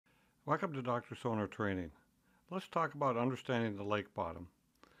Welcome to Dr. Sonar Training. Let's talk about understanding the lake bottom.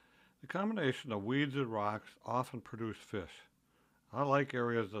 The combination of weeds and rocks often produce fish. I like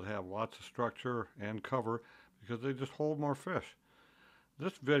areas that have lots of structure and cover because they just hold more fish.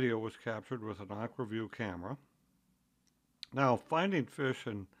 This video was captured with an Aqua-Vu camera. Now, finding fish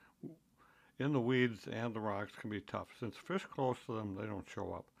in the weeds and the rocks can be tough. Since fish close to them, they don't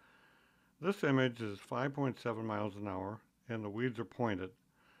show up. This image is 5.7 miles an hour and the weeds are pointed.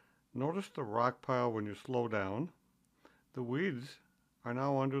 Notice the rock pile when you slow down. The weeds are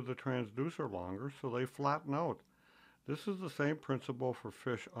now under the transducer longer, so they flatten out. This is the same principle for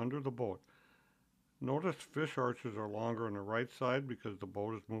fish under the boat. Notice fish arches are longer on the right side because the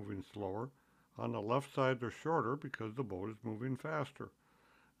boat is moving slower. On the left side they're shorter because the boat is moving faster.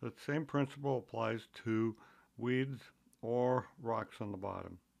 The same principle applies to weeds or rocks on the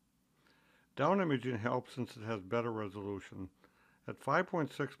bottom. Down imaging helps since it has better resolution. At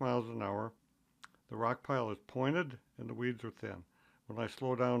 5.6 miles an hour, the rock pile is pointed and the weeds are thin. When I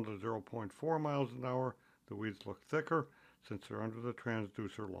slow down to 0.4 miles an hour, the weeds look thicker since they're under the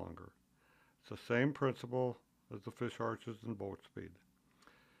transducer longer. It's the same principle as the fish arches and boat speed.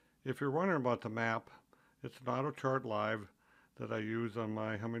 If you're wondering about the map, it's an AutoChart Live that I use on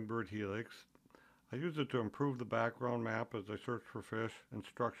my Humminbird Helix. I use it to improve the background map as I search for fish and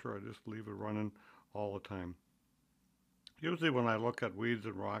structure. I just leave it running all the time. Usually when I look at weeds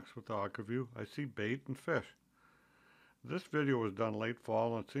and rocks with the Aqua-Vu, I see bait and fish. This video was done late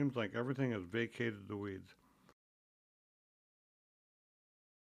fall and it seems like everything has vacated the weeds.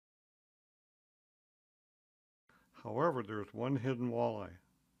 However, there's one hidden walleye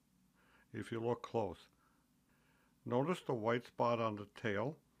if you look close. Notice the white spot on the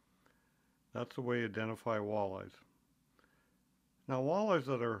tail. That's the way you identify walleyes. Now walleyes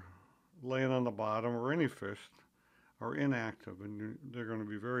that are laying on the bottom, or any fish, are inactive and they're going to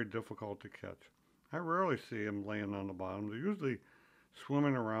be very difficult to catch. I rarely see them laying on the bottom. They're usually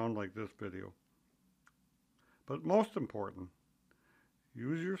swimming around like this video. But most important,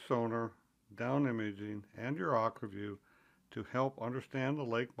 use your sonar, down imaging, and your Aqua-Vu to help understand the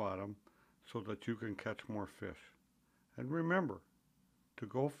lake bottom so that you can catch more fish. And remember to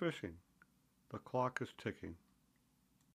go fishing. The clock is ticking.